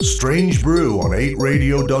Strange Brew on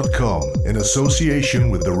 8radio.com in association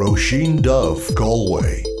with the Roisin Dove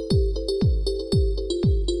Galway.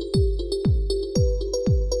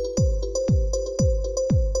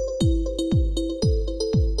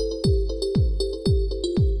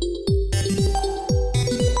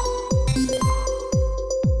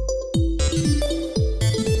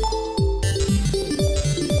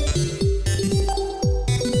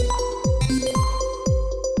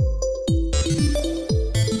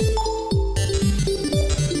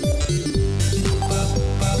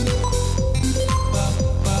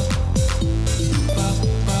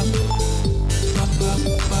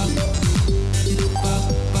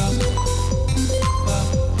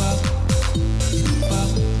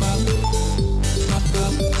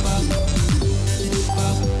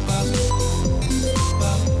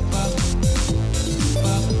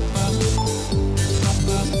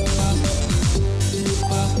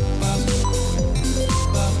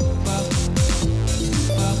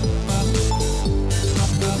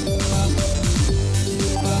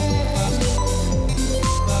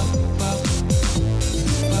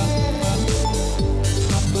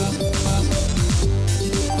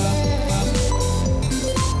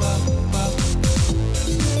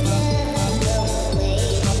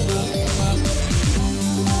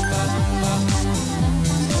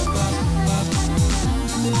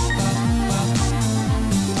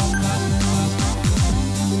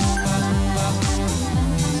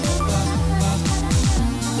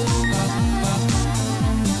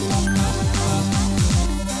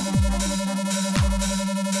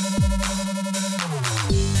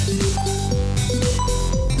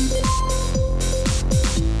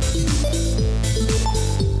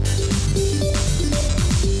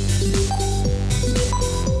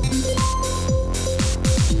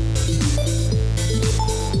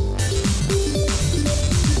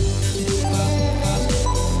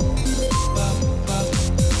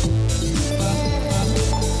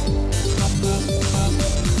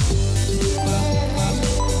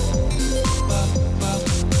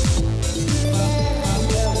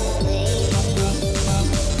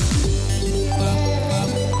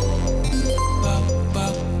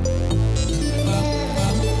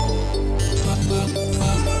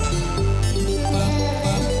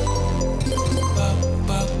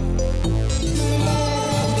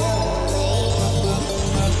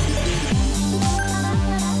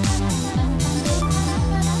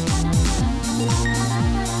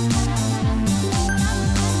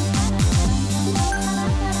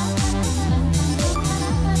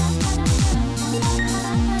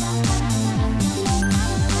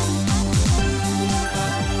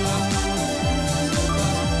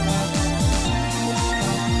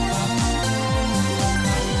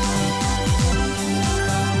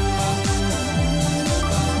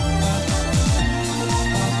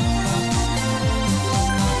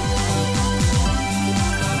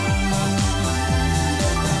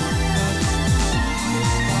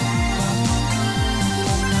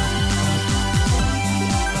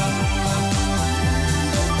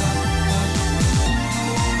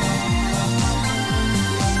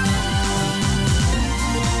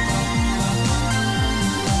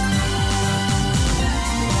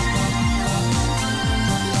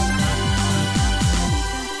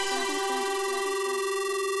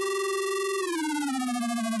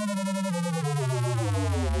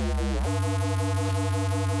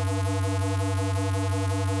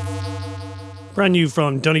 Brand new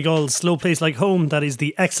from Donegal's Slow Place Like Home, that is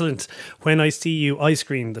the excellent When I See You Ice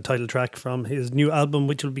Cream, the title track from his new album,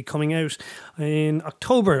 which will be coming out in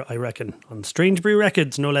October, I reckon, on Strange Brew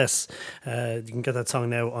Records, no less. You can get that song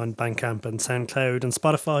now on Bandcamp and SoundCloud and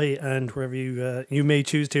Spotify and wherever you may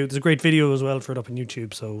choose to. There's a great video as well for it up on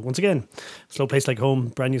YouTube. So once again, Slow Place Like Home,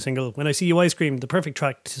 brand new single, When I See You Ice Cream, the perfect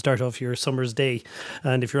track to start off your summer's day.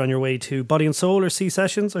 And if you're on your way to Body and Soul or Sea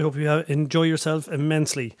Sessions, I hope you enjoy yourself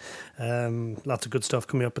immensely. Lots of good stuff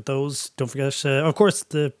coming up with those. Don't forget, of course,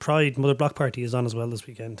 the Pride Mother Block Party is on as well this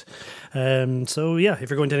weekend. So yeah, if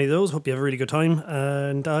you're going to any of those, hope you have a really good time.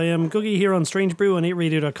 And I am Googie here on Strange Brew on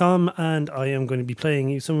 8radio.com, and I am going to be playing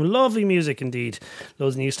you some lovely music indeed.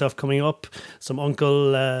 Loads of new stuff coming up, some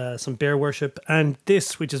Uncle, some Bear Worship, and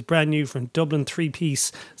this, which is brand new from Dublin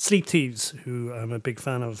three-piece Sleep Thieves, who I'm a big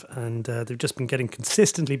fan of, and they've just been getting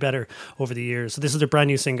consistently better over the years. So this is their brand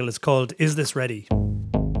new single. It's called Is This Ready?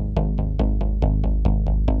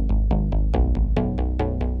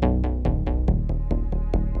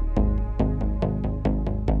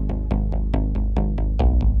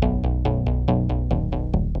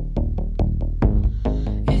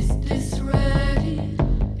 Is this ready?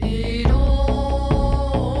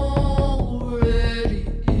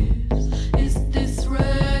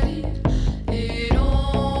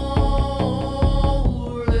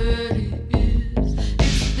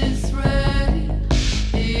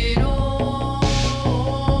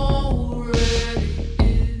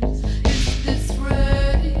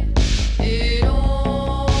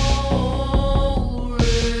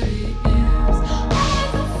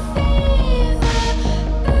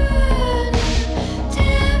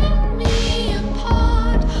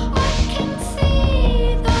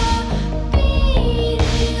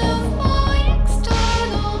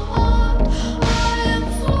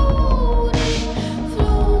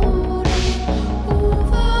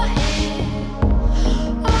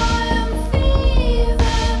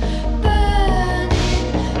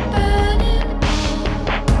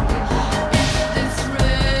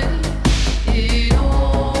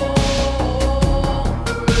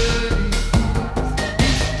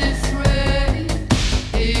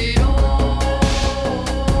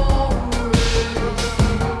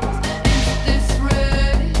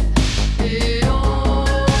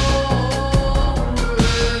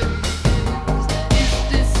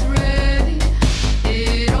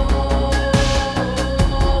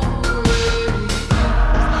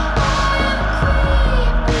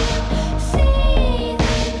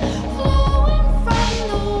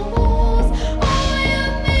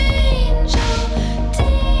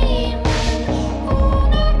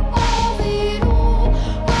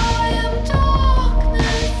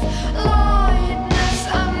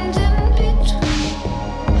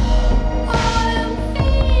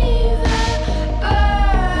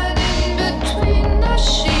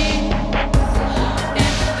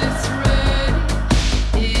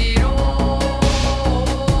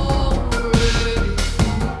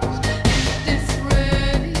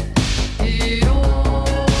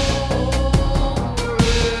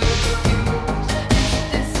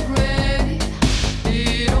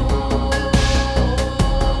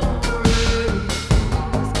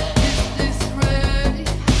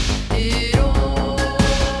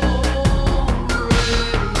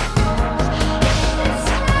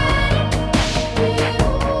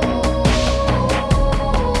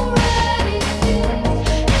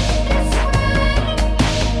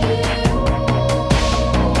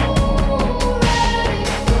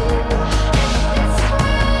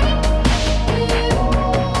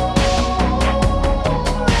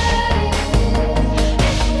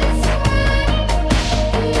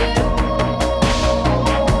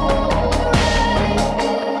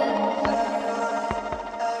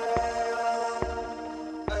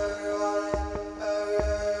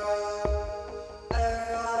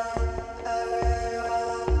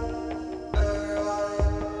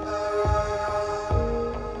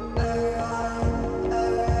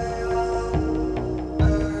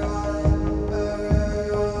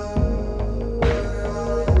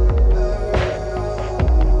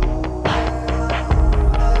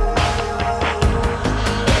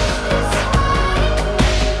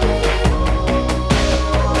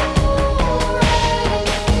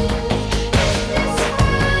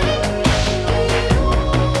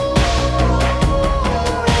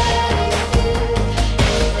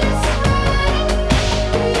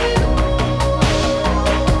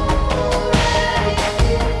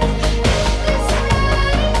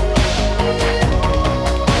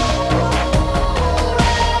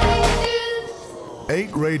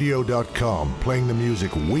 8radio.com, playing the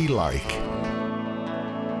music we like.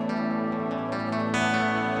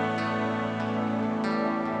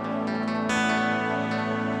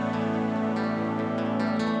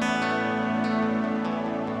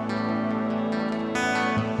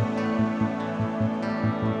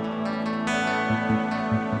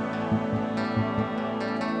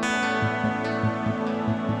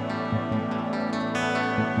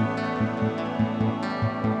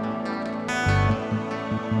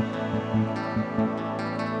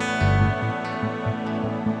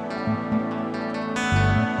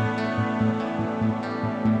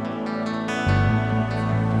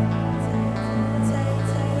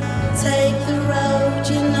 Take the road,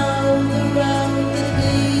 you know, the road that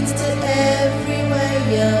leads to everywhere,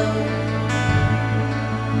 yo.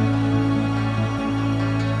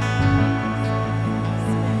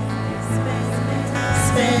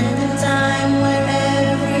 Spending time where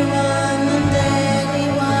everyone and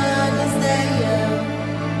anyone is there, yo.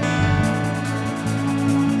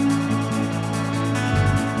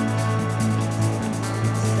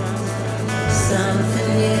 Something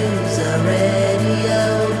new's already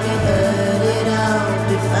out. We heard it all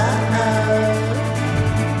before.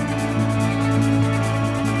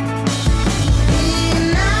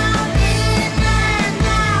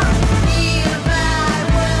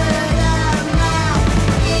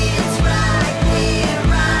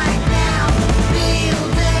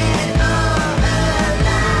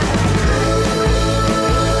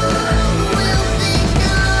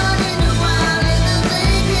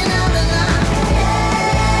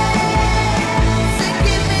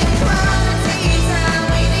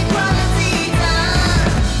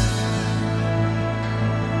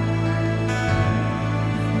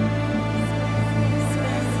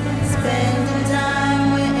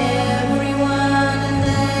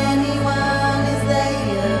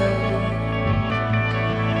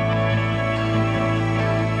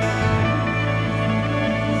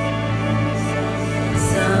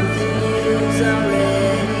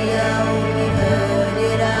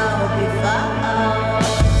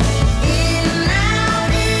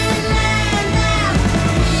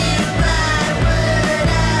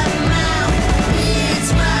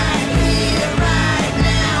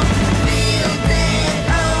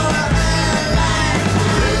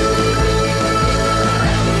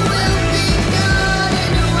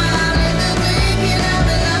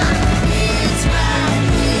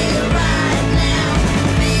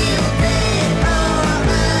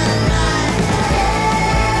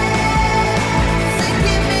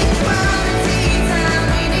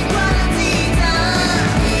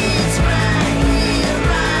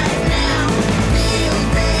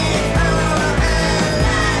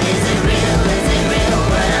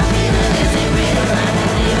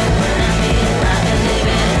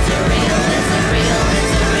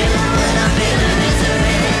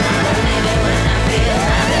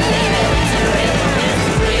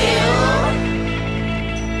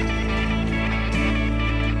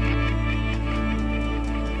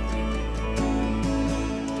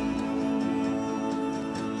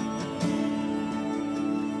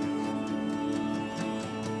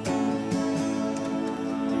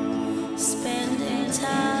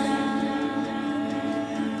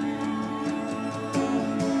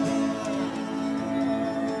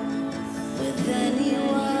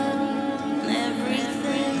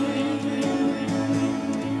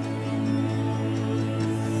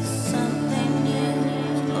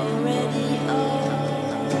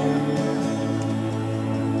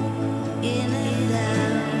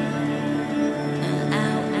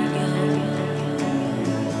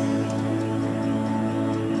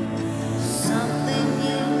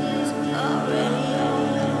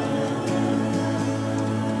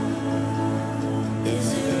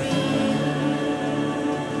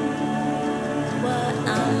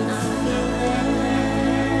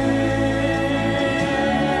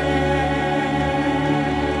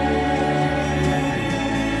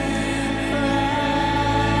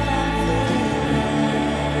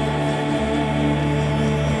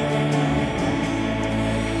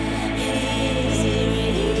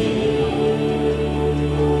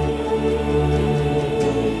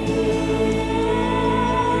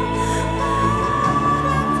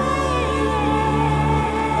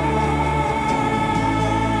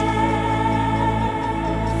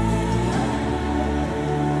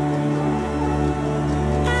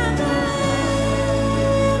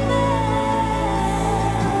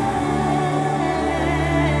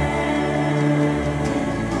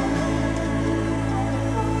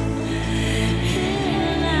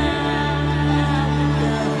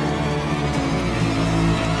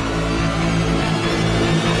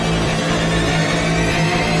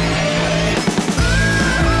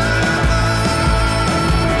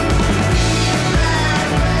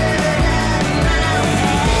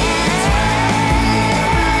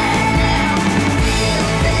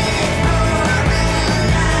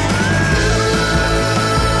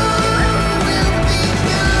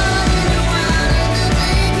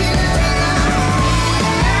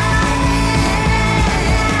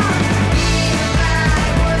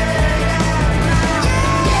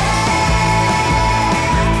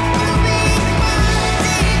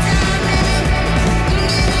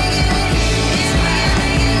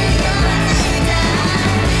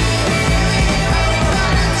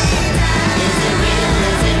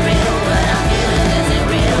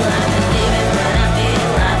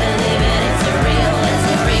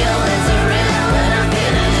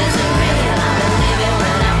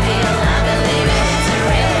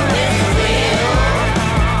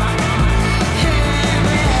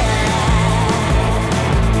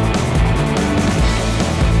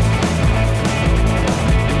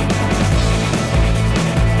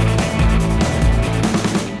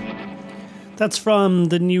 That's from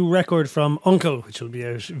the new record from Uncle, which will be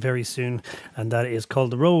out very soon, and that is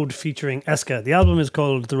called The Road, featuring Eska. The album is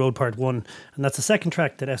called The Road Part 1, and that's the second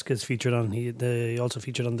track that Eska is featured on. They also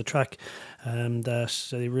featured on the track that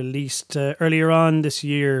they released earlier on this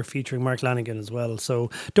year, featuring Mark Lanigan as well.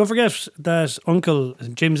 So don't forget that Uncle,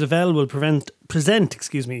 James Avell, will present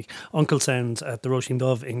Uncle Sounds at the Roisin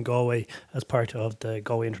Dubh in Galway as part of the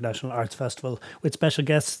Galway International Arts Festival, with special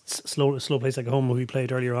guests Slow Place Like a Home, who we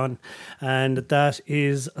played earlier on. And that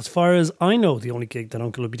is, as far as I know, the only gig that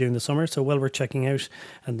Uncle will be doing this summer, so well worth checking out.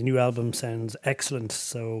 And the new album sounds excellent,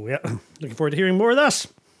 so yeah, looking forward to hearing more of that.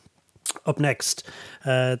 Up next,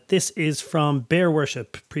 this is from Bear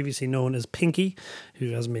Worship, previously known as Pinky,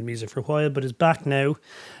 who hasn't made music for a while but is back now.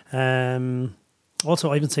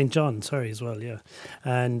 Also, Ivan St. John, as well, yeah.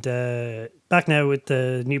 And back now with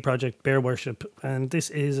the new project, Bear Worship. And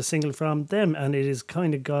this is a single from them, and it is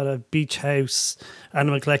kind of got a beach house,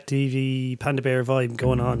 Animal Collective, Panda Bear vibe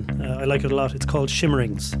going on. I like it a lot. It's called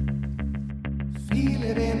Shimmerings. Feel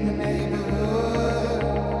it in the neighborhood,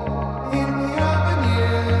 in the avenue.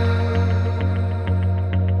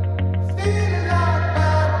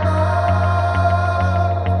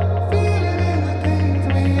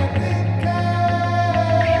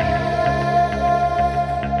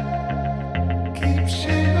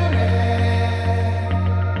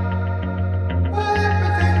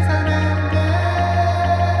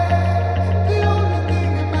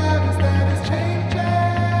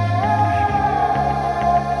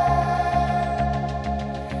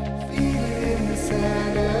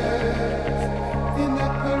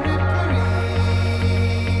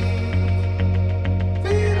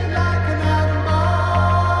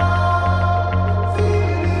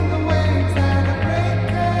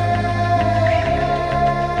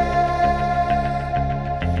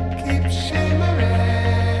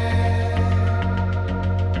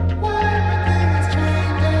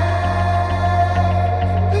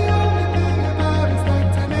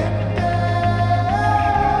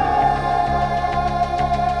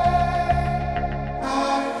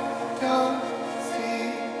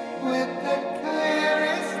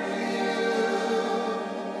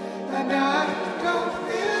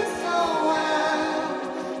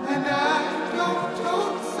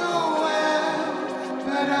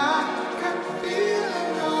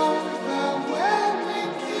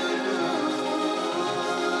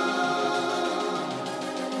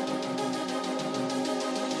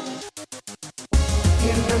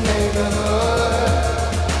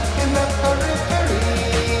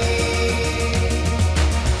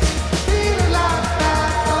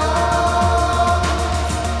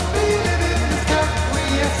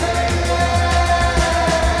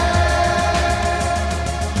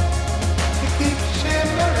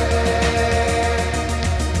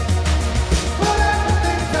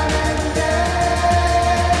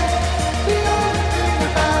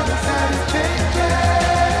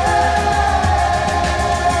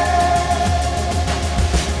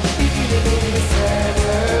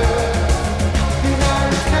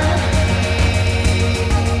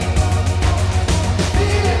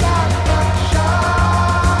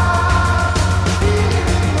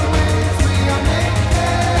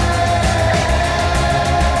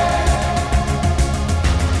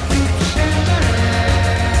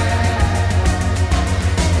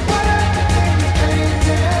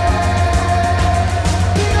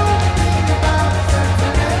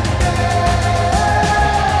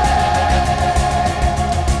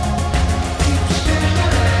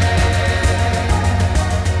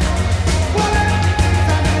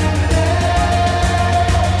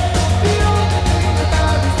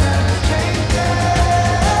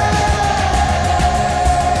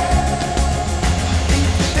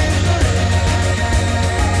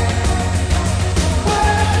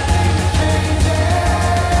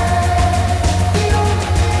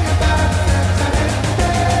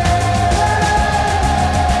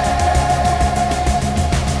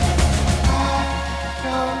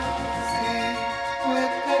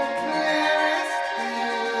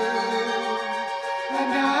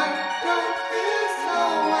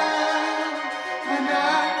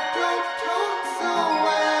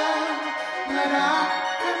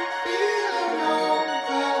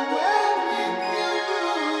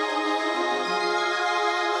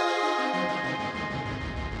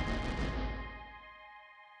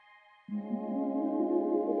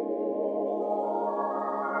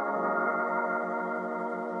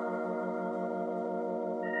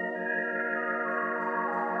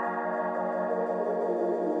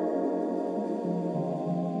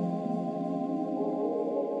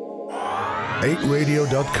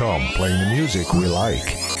 Radio.com, playing the music we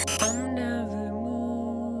like. I'm never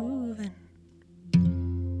moving.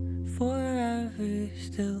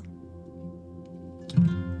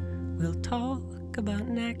 we'll talk about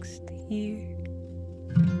next year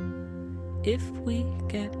if we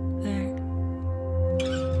get there.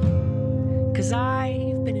 'Cause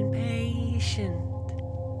I've been impatient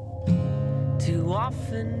too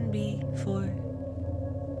often before.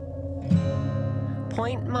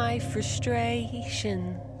 Point my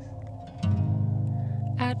frustration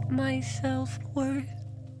at my self-worth.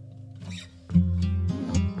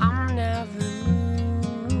 I'm never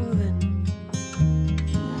moving,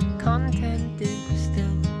 content is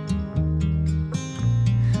still.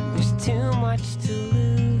 There's too much to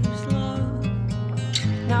lose, love.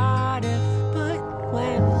 Not if, but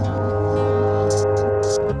when.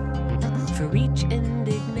 For each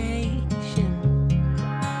indignation,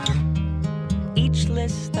 each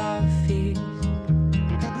list of fears,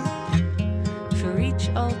 for each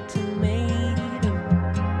ultimatum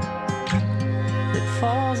that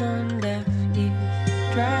falls on deaf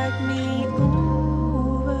ears, drag me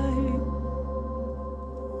over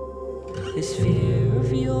this fear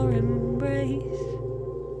of your embrace.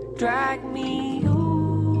 Drag me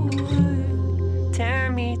over,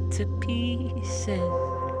 tear me to pieces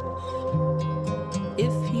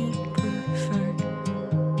if you'd prefer.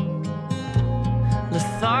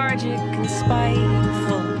 Lethargic and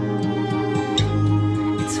spiteful,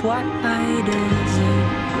 it's what I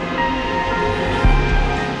deserve.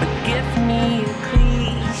 But give me a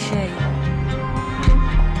cliche,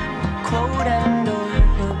 quote and or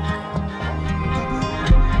hook,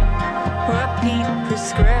 repeat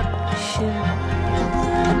prescription.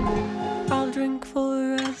 I'll drink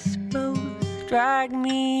for us both. Drag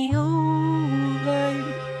me over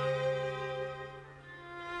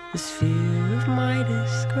this fear of my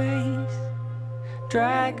disgrace.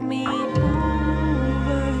 Drag me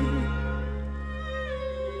over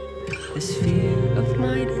this fear of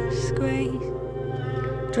my disgrace.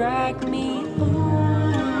 Drag me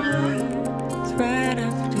over thread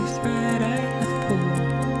after thread I have pulled.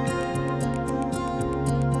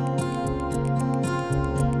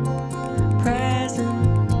 Present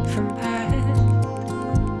from past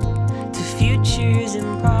to futures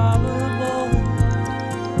improbable.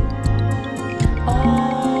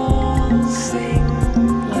 All sing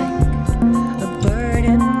like a bird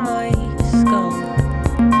in my skull.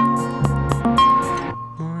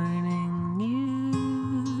 Morning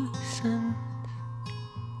nuisance,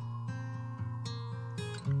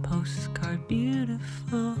 postcard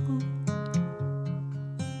beautiful.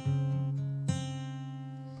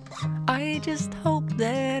 I just hope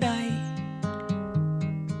that I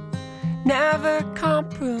never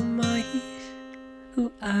compromise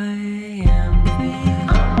who I am.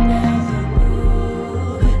 I'm never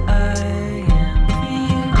moving. I am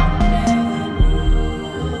free. I'm never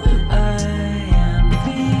moving. I am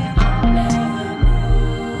free. I'm never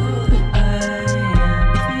moving. I am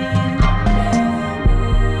free. I'm never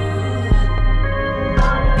moving.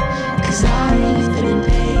 'Cause I've been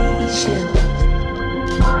impatient.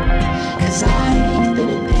 'Cause I've been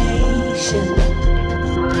impatient.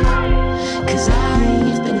 'Cause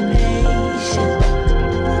I've been impatient.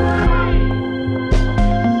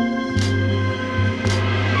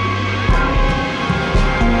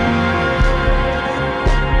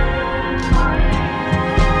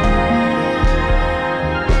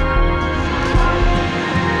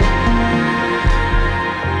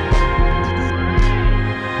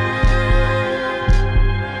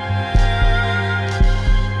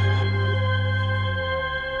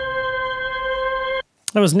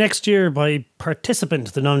 That was Next Year by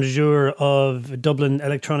Participant, the nom de jour of Dublin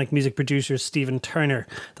electronic music producer Stephen Turner.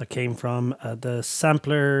 That came from the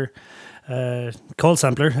Sampler, called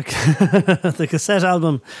Sampler, the cassette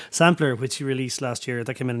album Sampler, which he released last year.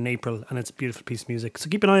 That came in April, and it's a beautiful piece of music. So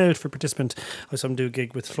keep an eye out for Participant. I saw him do a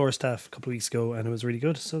gig with Floor Staff a couple of weeks ago, and it was really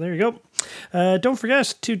good. So there you go. Don't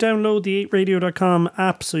forget to download the 8radio.com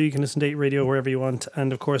app so you can listen to 8 Radio wherever you want.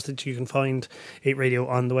 And of course, that you can find 8 Radio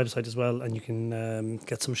on the website as well, and you can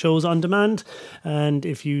get some shows on demand. And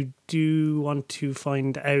if you do want to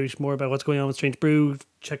find out more about what's going on with Strange Brew,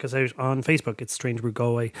 check us out on Facebook. It's Strange Brew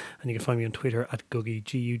Galway, and you can find me on Twitter at Googie,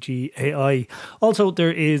 Gugai. Also,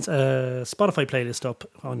 there is a Spotify playlist up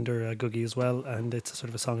under Googie as well, and it's a sort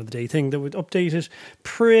of a song of the day thing that would update it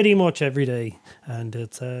pretty much every day. And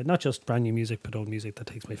it's not just brand new music, but old music that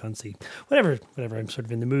takes my fancy. Whatever I'm sort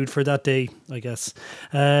of in the mood for that day, I guess.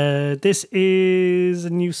 This is a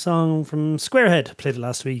new song from Squarehead. Played it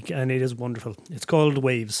last week, and it is wonderful. It's called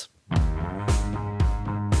Waves.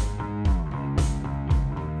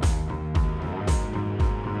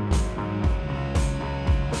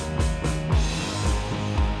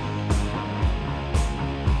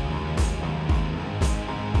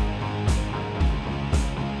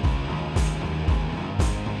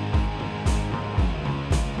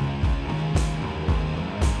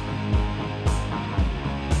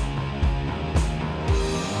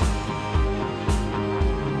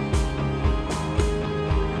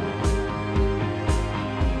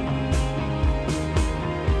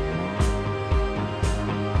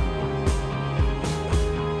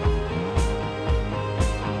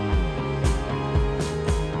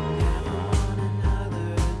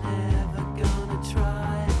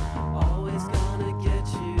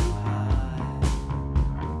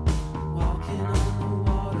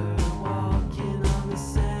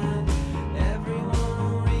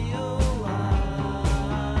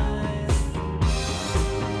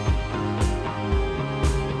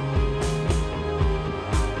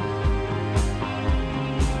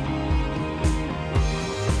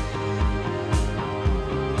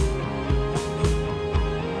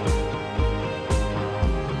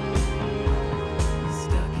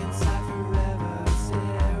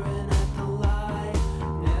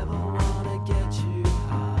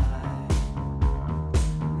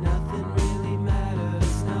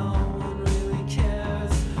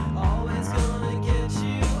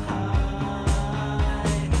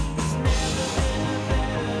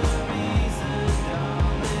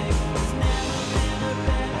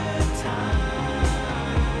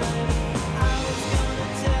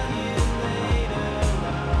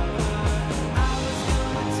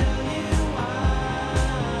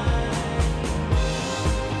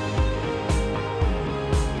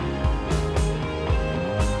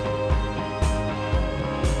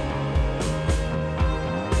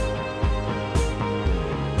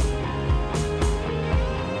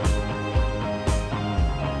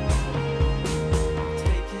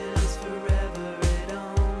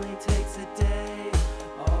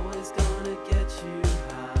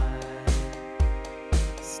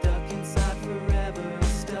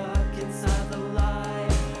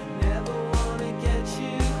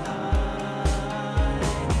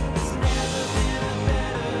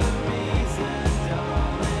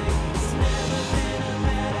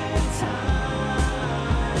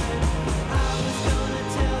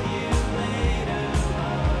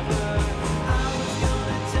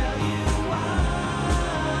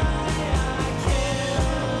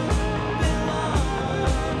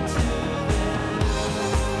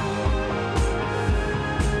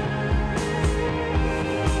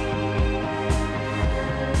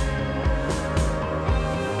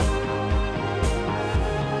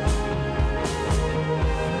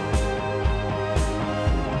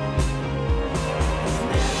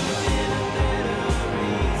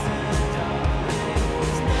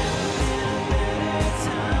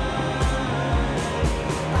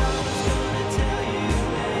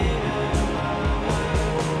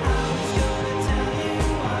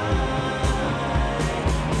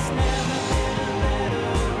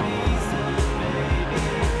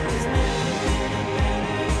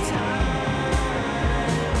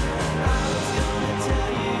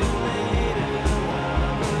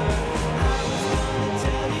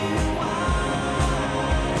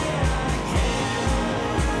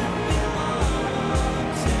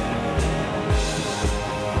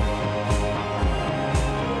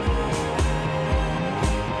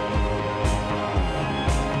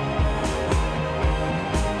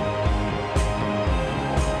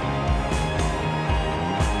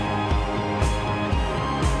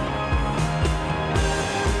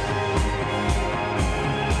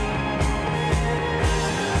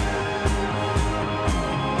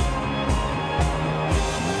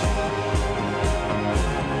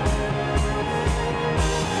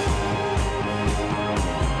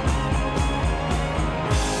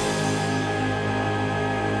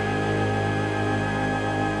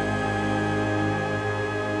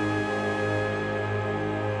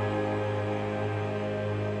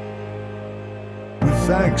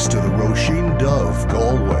 thanks to the Roisin Dove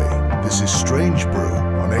Galway. This is Strange Brew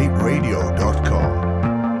on 8radio.com.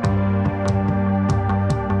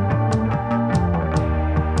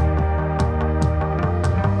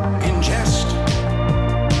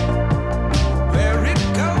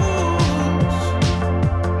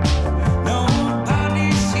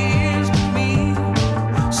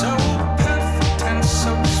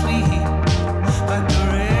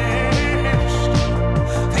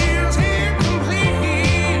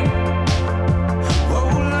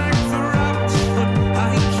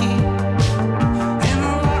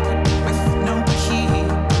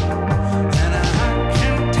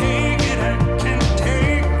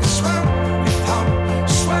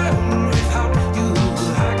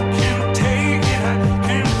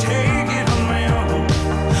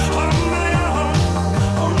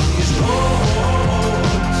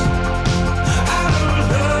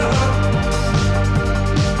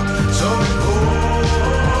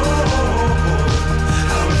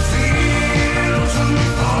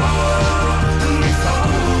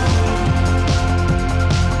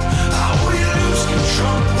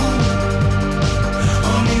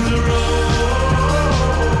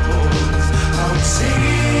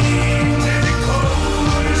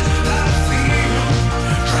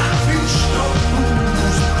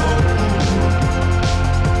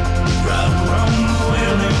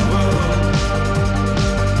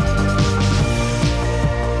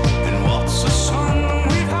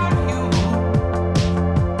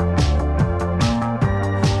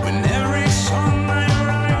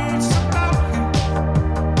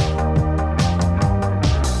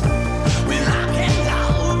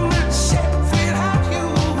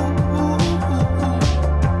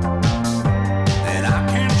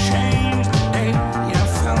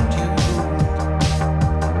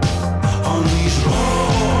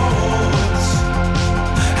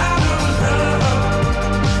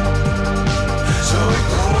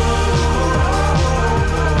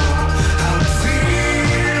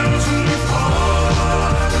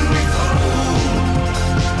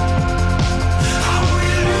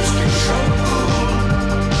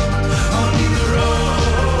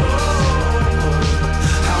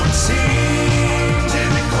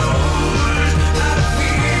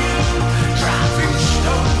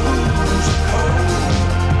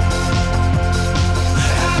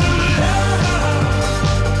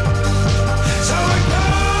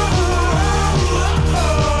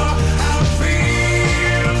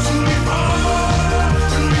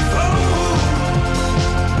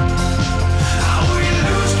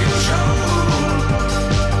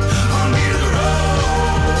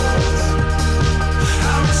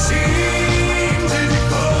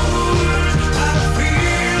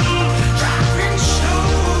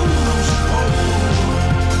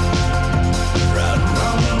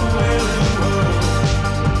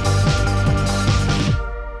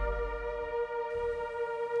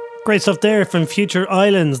 Great stuff there from Future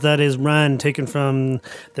Islands. That is Ran, taken from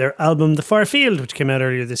their album The Far Field, which came out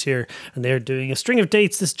earlier this year. And they're doing a string of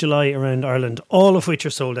dates this July around Ireland, all of which are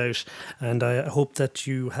sold out. And I hope that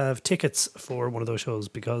you have tickets for one of those shows,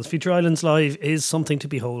 because Future Islands Live is something to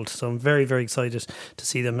behold. So I'm very, very excited to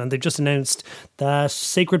see them. And they've just announced that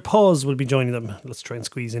Sacred Paws will be joining them. Let's try and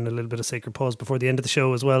squeeze in a little bit of Sacred Paws before the end of the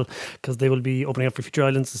show as well, because they will be opening up for Future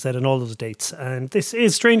Islands, as I said, on all those dates. And this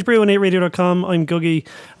is Strange Brew on 8radio.com. I'm Googie.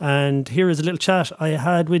 And here is a little chat I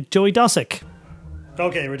had with Joey Dosick.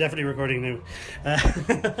 Okay, we're definitely recording now.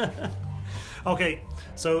 Okay,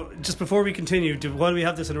 so just before we continue, while we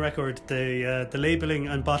have this on record, the labelling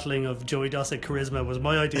and bottling of Joey Dosick Charisma was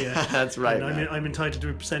my idea. That's right. And I'm entitled to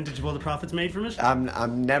a percentage of all the profits made from it.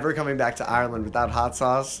 I'm never coming back to Ireland without hot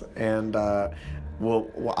sauce, and I'll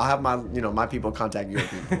have my people contact your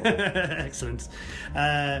people. Excellent.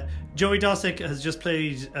 Joey Dosick has just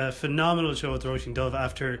played a phenomenal show at the Roisin Dove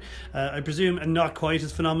after, I presume, a not quite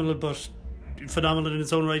as phenomenal, but phenomenal in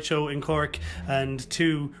its own right show in Cork, and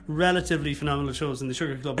two relatively phenomenal shows in the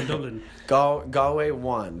Sugar Club in Dublin. Galway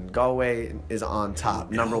won. Galway is on top.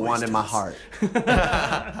 Number one in my heart.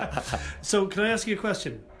 So can I ask you a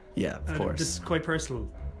question? Yeah, of course. This is quite personal.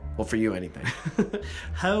 Well, for you, anything.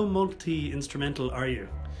 How multi-instrumental are you?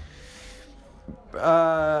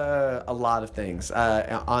 A lot of things.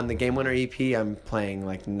 On the Game Winner EP, I'm playing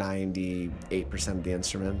like 98% of the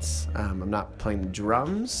instruments. I'm not playing the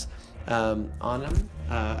drums on them.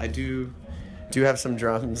 I do have some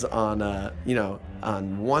drums on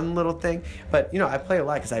on one little thing, but I play a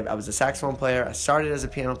lot because I was a saxophone player. I started as a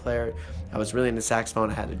piano player. I was really into saxophone.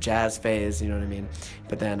 I had a jazz phase, you know what I mean?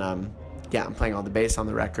 But then I'm playing all the bass on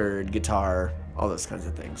the record, guitar, all those kinds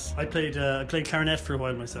of things. I played clarinet for a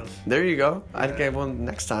while myself. There you go. Okay, well,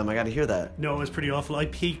 next time I got to hear that. No, it was pretty awful. I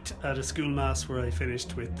peaked at a school mass where I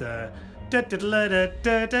finished with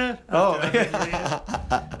da-da-da-da-da-da. Oh.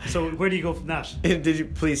 So where do you go from that? Did you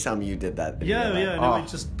please tell me you did that? Yeah. No, Oh. I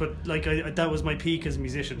just, but like, that was my peak as a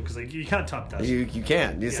musician because like you can't top that. You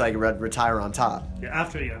can't. You just Yeah. like retire on top. Yeah,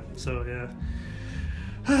 after So yeah.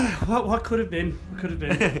 What could have been? What could have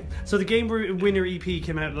been? So the Game Winner EP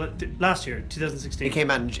came out last year, 2016. It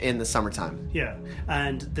came out in the summertime. Yeah,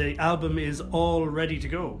 and the album is all ready to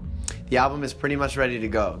go. The album is pretty much ready to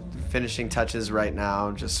go. Finishing touches right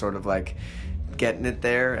now, just sort of like getting it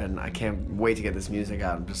there, and I can't wait to get this music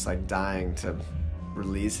out. I'm just like dying to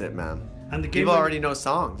release it, man. And the Game People Winner- already know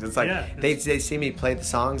songs. It's like Yeah, they see me play the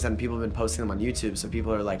songs, and people have been posting them on YouTube. So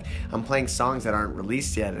people are like, I'm playing songs that aren't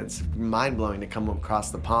released yet. And it's mind blowing to come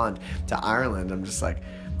across the pond to Ireland. I'm just like,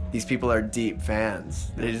 these people are deep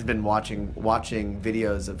fans. They've just been watching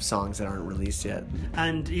videos of songs that aren't released yet.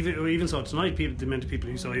 And even so tonight, the amount of people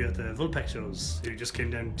who saw you at the Vulpec shows who just came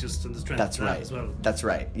down just on the strength That's of that right. as well. That's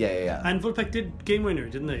right. Yeah. And Vulpec did Game Winner,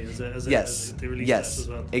 didn't they? Yes. They released Yes. that as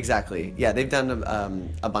well. Exactly. Yeah, they've done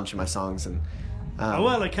a bunch of my songs, and Oh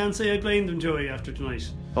well, I can't say I blame them, Joey, after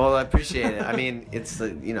tonight. well, I appreciate it. I mean, it's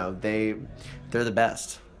they're the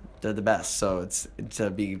best. They're the best. So it's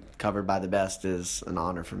to be covered by the best is an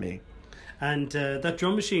honor for me. And that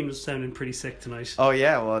drum machine was sounding pretty sick tonight. Oh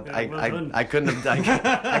yeah, well, Yeah, well done. I couldn't have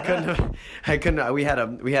I couldn't. We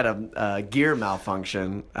had a gear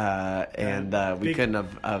malfunction, and we Big- couldn't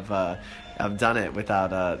have done it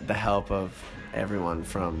without the help of everyone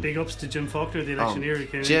from Big ups to Jim Faulkner, the electioneer who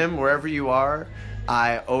came in. Jim, wherever you are,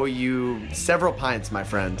 I owe you several pints, my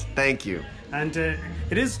friend. Thank you. And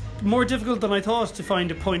it is more difficult than I thought to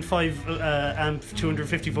find a 0.5 amp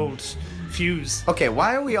 250 volt fuse. Okay,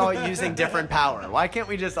 why are we all using different power? Why can't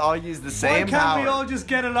we just all use the Why same can't power? we all just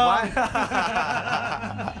get along?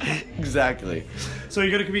 Exactly. So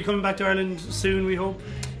you're going to be coming back to Ireland soon, we hope.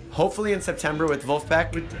 Hopefully in September with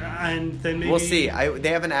Wolfpack. And then maybe We'll see. They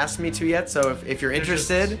haven't asked me to yet, so if you're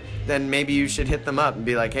interested, then maybe you should hit them up and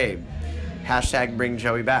be like, hey, hashtag bring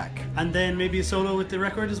Joey back. And then maybe a solo with the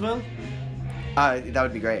record as well. That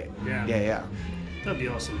would be great. Yeah. That'd be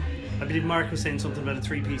awesome. I believe Mark was saying something about a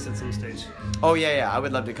 3-piece at some stage. Oh yeah. I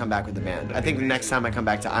would love to come back with the band. I think the next time I come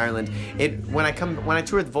back to Ireland, when I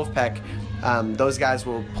tour with Wolfpack, those guys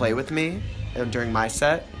will play with me during my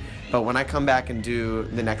set. But when I come back and do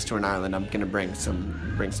the next tour in Ireland, I'm gonna bring some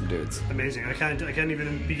dudes. Amazing. I can't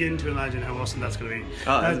even begin to imagine how awesome that's going to be.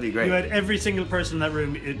 Oh, that'd be great. You had every single person in that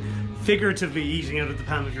room figuratively eating out of the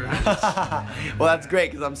palm of your hand. Well, that's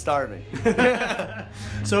great because I'm starving.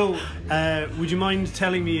 So, would you mind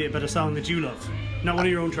telling me about a song that you love? Not one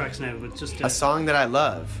of your own tracks now, but just A song that I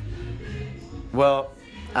love. Well,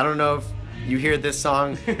 I don't know if you hear this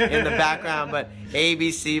song in the background, but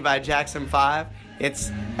ABC by Jackson 5.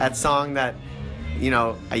 It's that song that,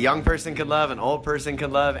 a young person could love, an old person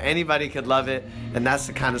could love, anybody could love it, and that's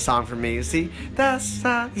the kind of song for me. You see, that's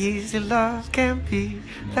how easy love can be.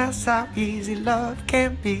 That's how easy love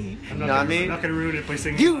can be. I'm You know what I mean? I'm not going to ruin it by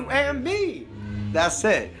singing. You and me. That's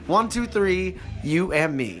it. 1, 2, 3. You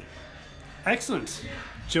and me. Excellent.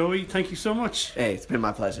 Joey, thank you so much. Hey, it's been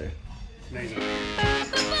my pleasure. Amazing.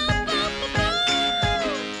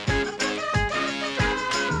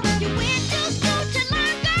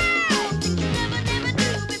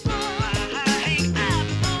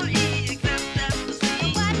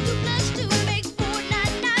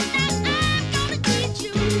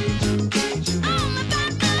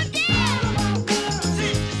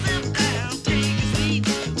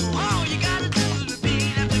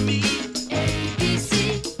 ABC,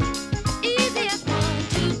 easy as 1,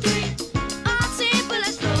 2, 3. All simple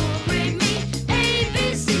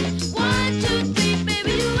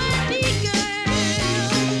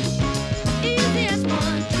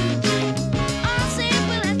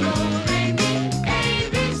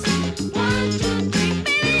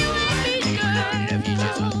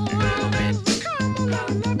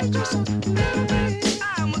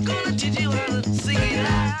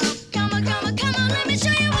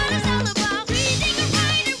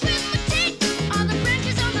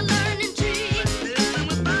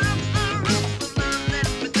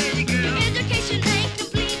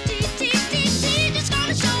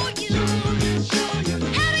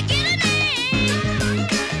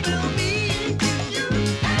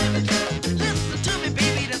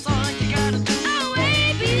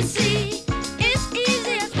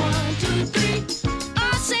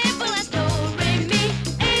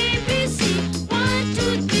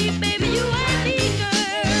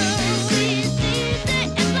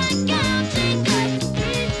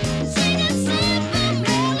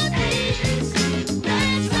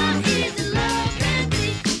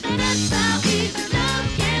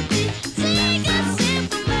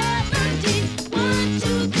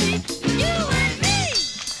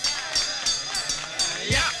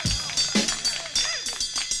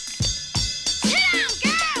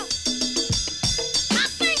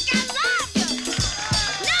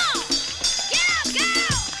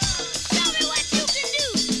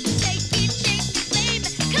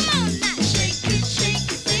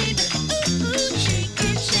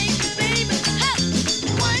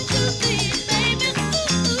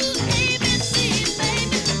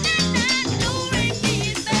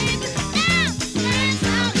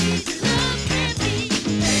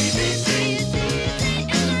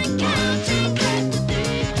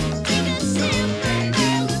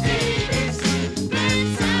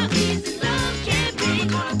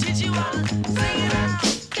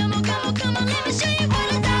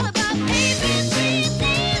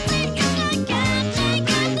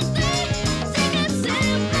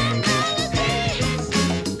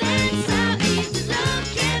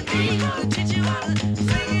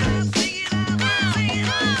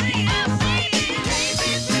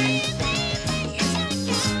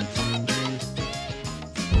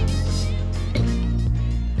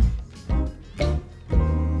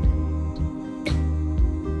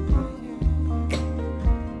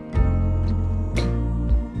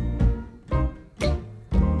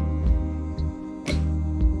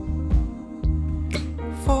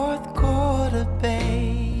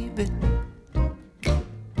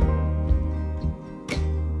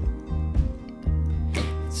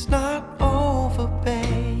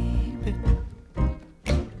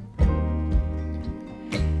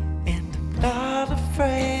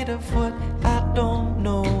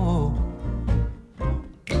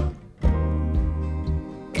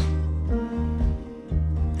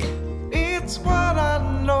It's what I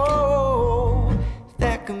know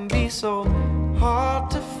that can be so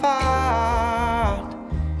hard to find.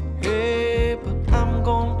 Hey, but I'm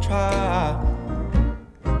gonna try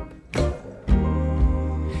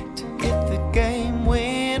to get the game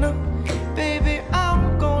winner. Baby,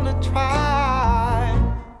 I'm gonna try.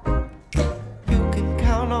 You can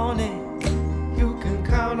count on it. You can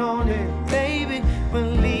count on it. Baby,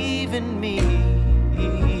 believe in me.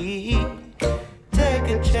 Take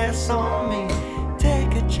a chance on me.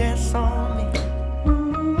 Take a chance on me.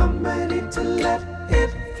 I'm ready to let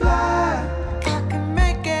it fly. I can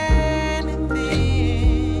make anything.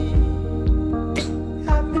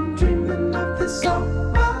 I've been dreaming of this all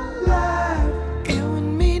my life. It would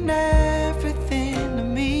mean everything to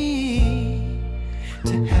me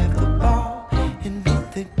to have the ball and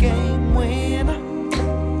hit the game winner.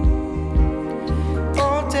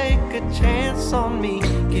 Or take a chance on me.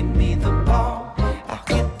 Get me the ball, I'll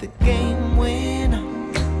hit the game winner.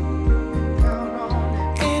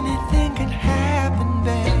 Anything can happen,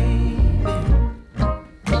 baby.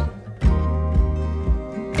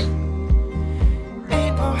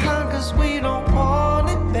 Ain't no harm 'cause we don't want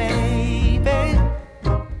it, baby.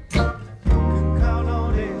 Count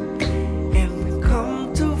on it. And we've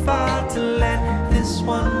come too far to let this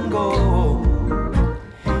one go.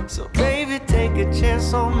 So baby, take a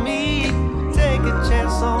chance on me. Take a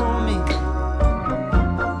chance on me.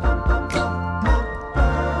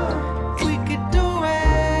 We could do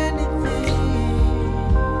anything.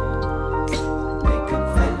 Make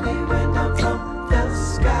confetti rain down from the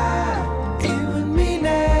sky. It would mean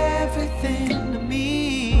everything to me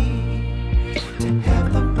to have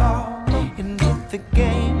the ball and hit the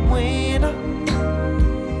game winner.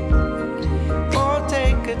 Or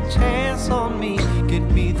take a chance on me. Get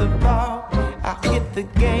me the ball, I'll hit the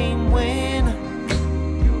game winner.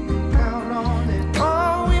 You can count on it.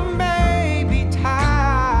 Oh, we may be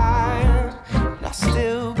tired, but I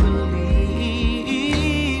still believe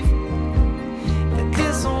that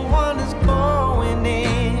this one is going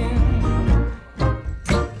in.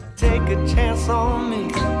 Take a chance on me.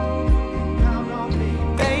 Count on me.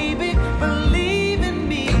 Baby, believe in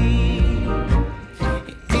me.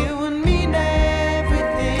 It would mean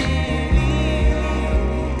everything.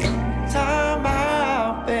 Time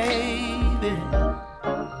out, baby.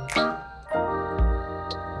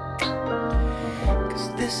 'Cause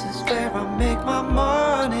this is where I make my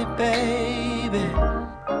money, baby.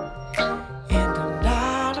 And I'm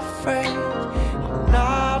not afraid. I'm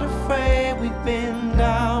not afraid. We've been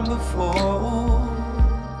down before.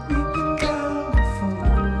 We've been down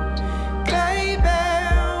before. Baby,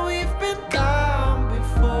 we've been down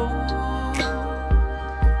before.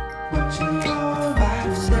 What you want?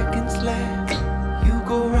 5 seconds left. You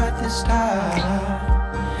go right this time.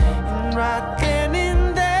 And right then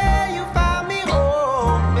and there, you find me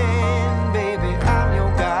open. Baby, I'm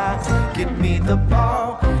your guy. Give me the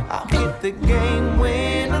ball. I'll hit the game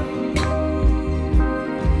winner.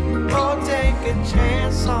 Or take a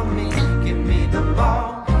chance on me. Give me the ball.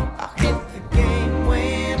 I'll hit the game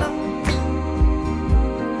winner.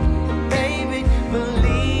 Baby,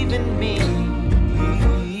 believe in me.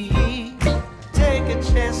 Take a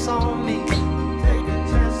chance on me. Take a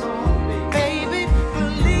chance on me. Baby,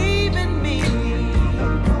 believe in me.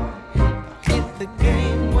 I'll hit the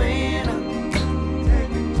game winner.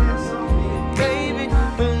 Take a chance on me. Baby,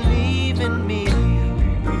 believe in me.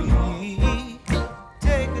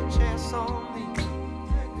 Take a chance on me.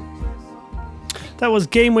 Take a chance on me. That was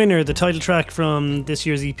Game Winner, the title track from this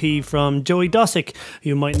year's EP from Joey Dosick, who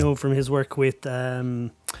you might know from his work with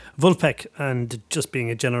Vulfpeck and just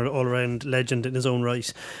being a general all-around legend in his own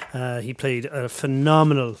right. He played a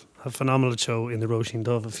phenomenal show in the Roisin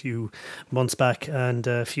Dove a few months back, and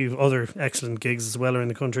a few other excellent gigs as well around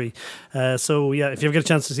the country. So yeah, if you ever get a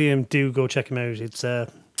chance to see him, do go check him out. It's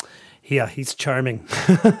yeah, he's charming.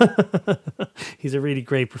 He's a really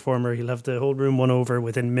great performer. He'll have the whole room won over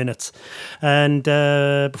within minutes. And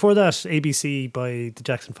before that, ABC by the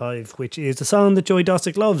Jackson 5, which is a song that Joey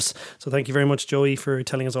Dosick loves. So thank you very much, Joey, for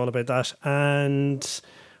telling us all about that. And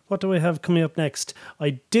what do I have coming up next?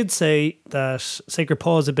 I did say that Sacred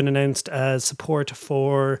Paws had been announced as support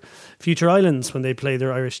for Future Islands when they play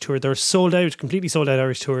their Irish tour. They're sold out, completely sold out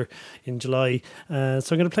Irish tour in July. So I'm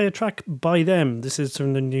going to play a track by them. This is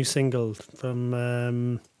from the new single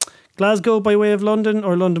from Glasgow by way of London,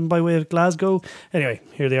 or London by way of Glasgow. Anyway,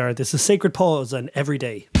 here they are. This is Sacred Paws and Every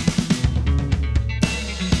Day.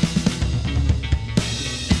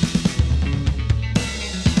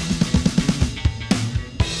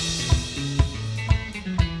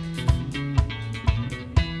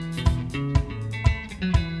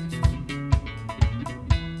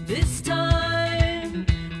 This time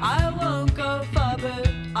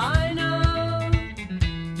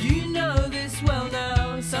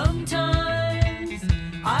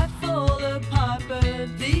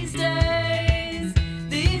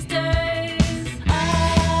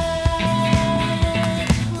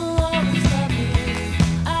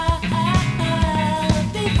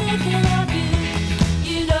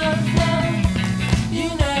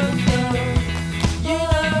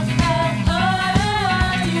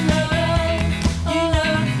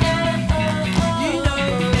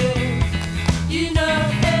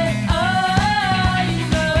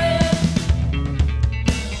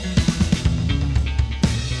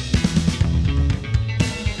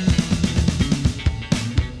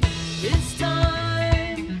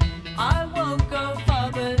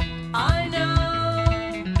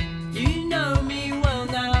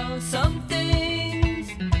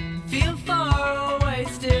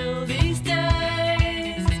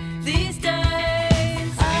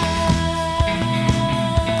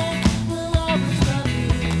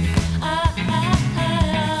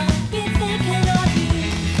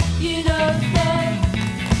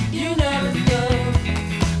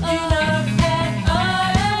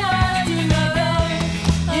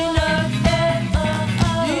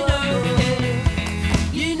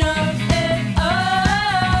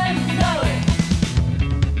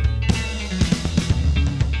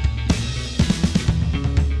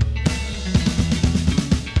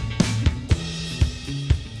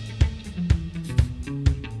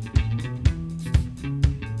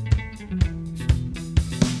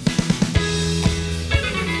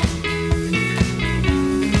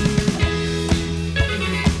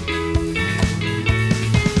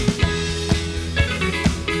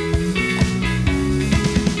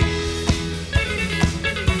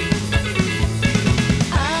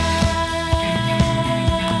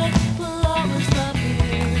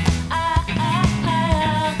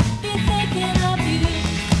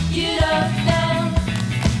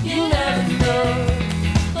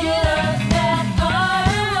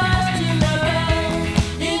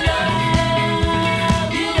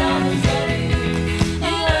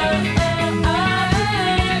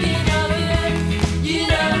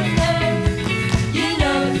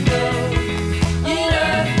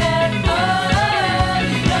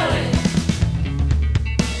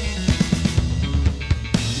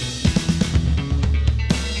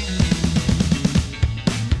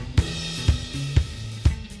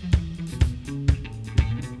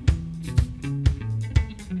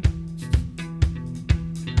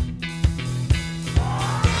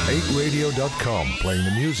 8radio.com, playing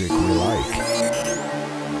the music we like.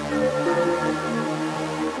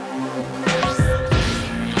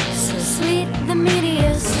 So sweet, the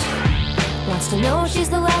meatiest wants to know she's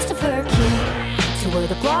the last of her kin, to wear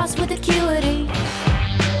the gloss with acuity,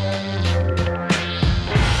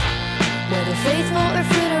 whether faithful or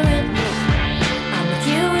frittering. I'm with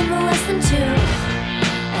you in the less than two,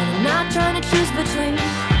 and I'm not trying to choose between.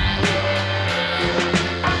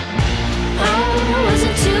 I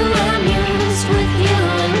wasn't too amused with you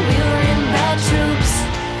when we were in bad troops,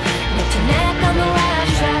 neck to neck on the laugh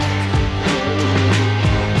track.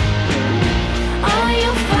 Oh,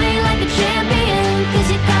 you'll fight like a champion, 'cause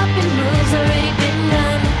your copy moves already been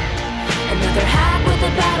done. Another hack with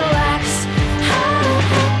a battle axe.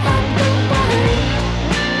 I'm the one.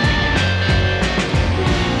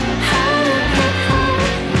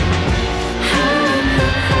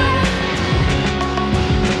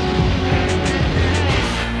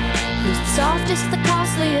 Who's the softest, the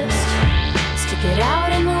costliest? Stick it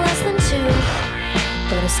out in the less than two,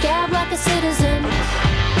 but I scab like a citizen.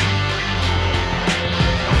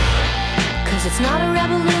 'Cause it's not a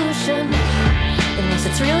revolution unless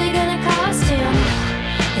it's really gonna cost him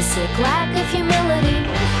his sick lack of humility.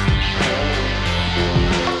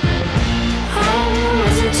 Oh,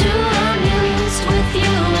 wasn't too amused with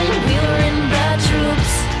you when we were in bad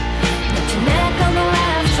troops, neck to neck on the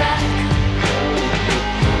laugh track.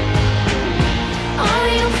 Oh,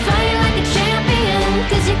 you'll fight like a champion,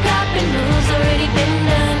 'cause your copy moves already been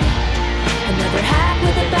done. Another hack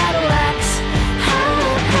with a battle axe.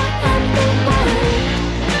 I'm the one.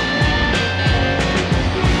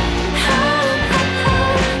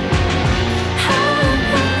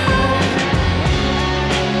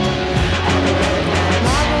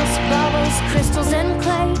 Marbles, bubbles, crystals and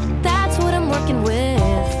clay, that's what I'm working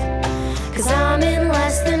with. 'Cause I'm in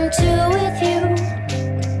less than two with you.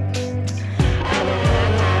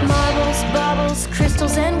 Marbles, bubbles,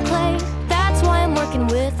 crystals and clay, that's why I'm working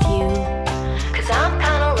with you. 'Cause I'm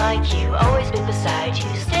kinda like you, always been beside you,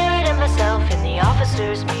 staring at myself in the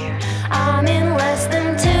officer's mirror. I'm in less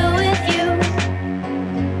than two with you.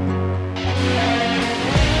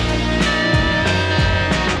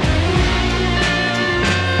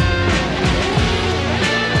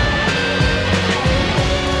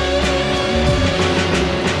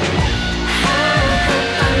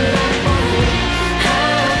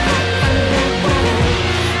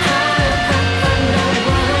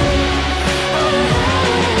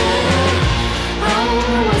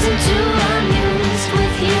 Wasn't too amused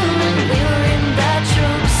with you when we were in bad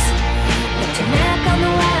troops, neck to neck on the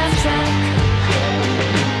laugh track.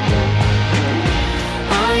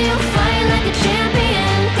 Oh, you'll fight like a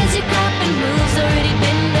champion, 'cause your copy moves already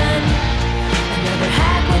been done. Another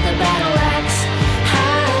hack with a battle axe.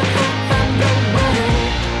 I'm the one.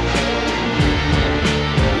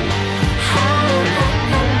 I'm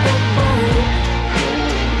the one.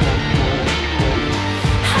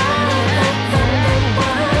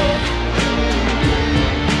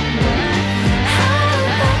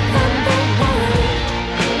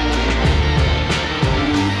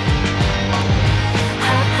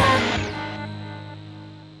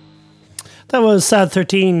 That was Sad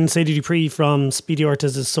 13, Sadie Dupree from Speedy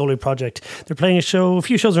Ortiz's solo project. They're playing a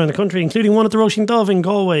few shows around the country, including one at the Roisin Dove in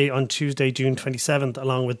Galway on Tuesday, June 27th,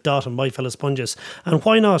 along with Dot and My Fella Sponges. And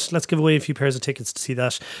why not? Let's give away a few pairs of tickets to see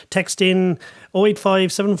that. Text in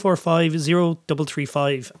 085 745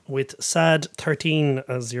 0335 with Sad 13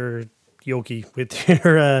 as your Yogi with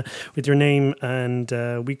your name, and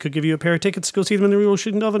we could give you a pair of tickets to go see them in the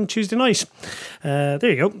Roisin Dove on Tuesday night. There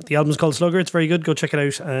you go. The album's called Slugger. It's very good. Go check it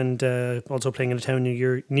out. And also playing in a town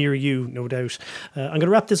near you, no doubt. I'm going to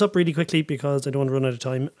wrap this up really quickly because I don't want to run out of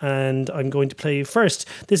time, and I'm going to play first.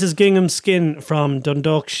 This is Gingham Skin from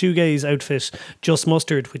Dundalk shoegaze outfit Just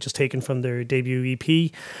Mustard, which is taken from their debut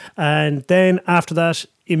EP. And then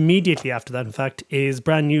immediately after that, in fact, is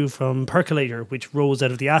brand new from Percolator, which rose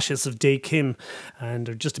out of the ashes of Day Kim, and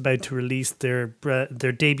are just about to release their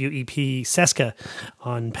debut EP Seska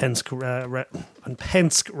on Penske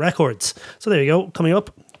Records. So there you go. Coming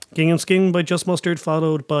up, Gingham Skin by Just Mustard,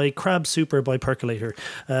 followed by Crab Super by Percolator.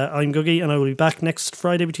 I'm Googie, and I will be back next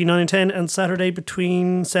Friday between 9 and 10, and Saturday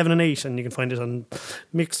between 7 and 8. And you can find it on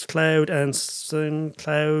Mixcloud and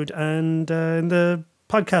SoundCloud and in the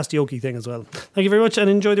podcast Yogi thing as well. Thank you very much and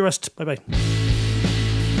enjoy the rest. Bye bye.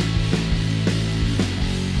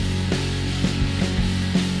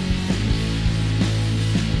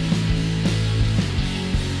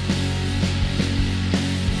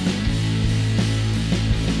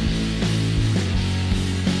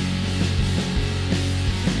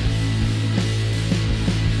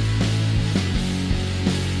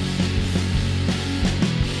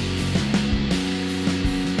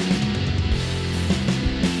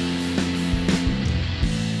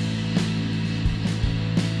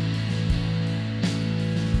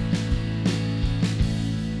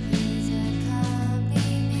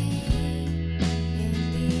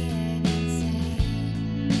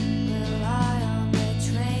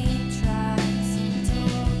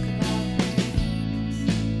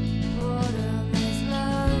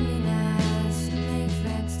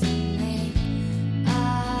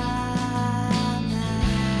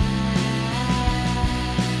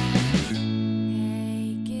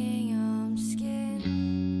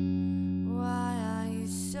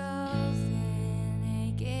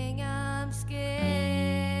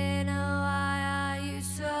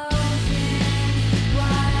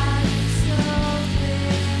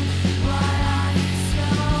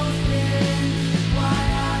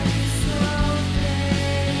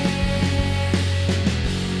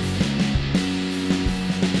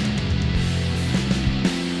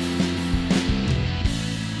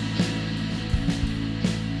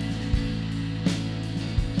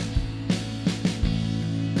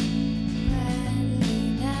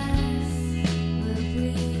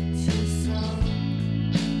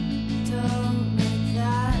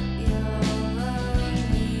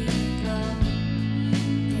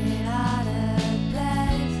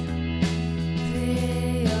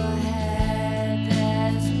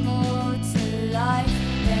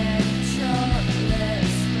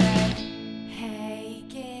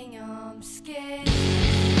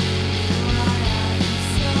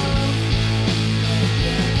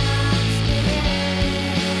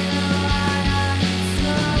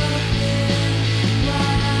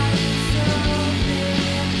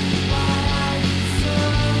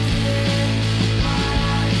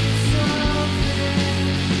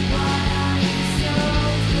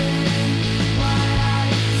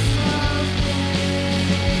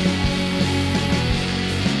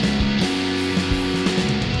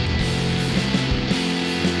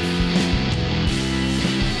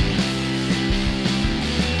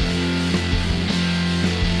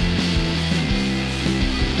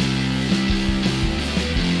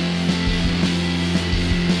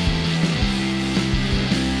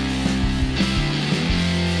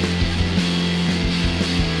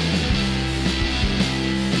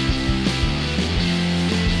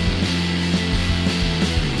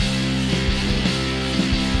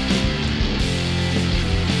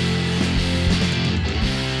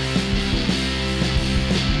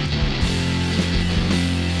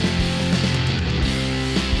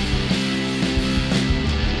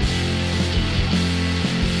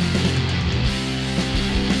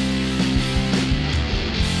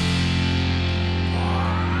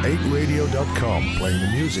 8radio.com, playing the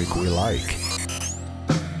music we like.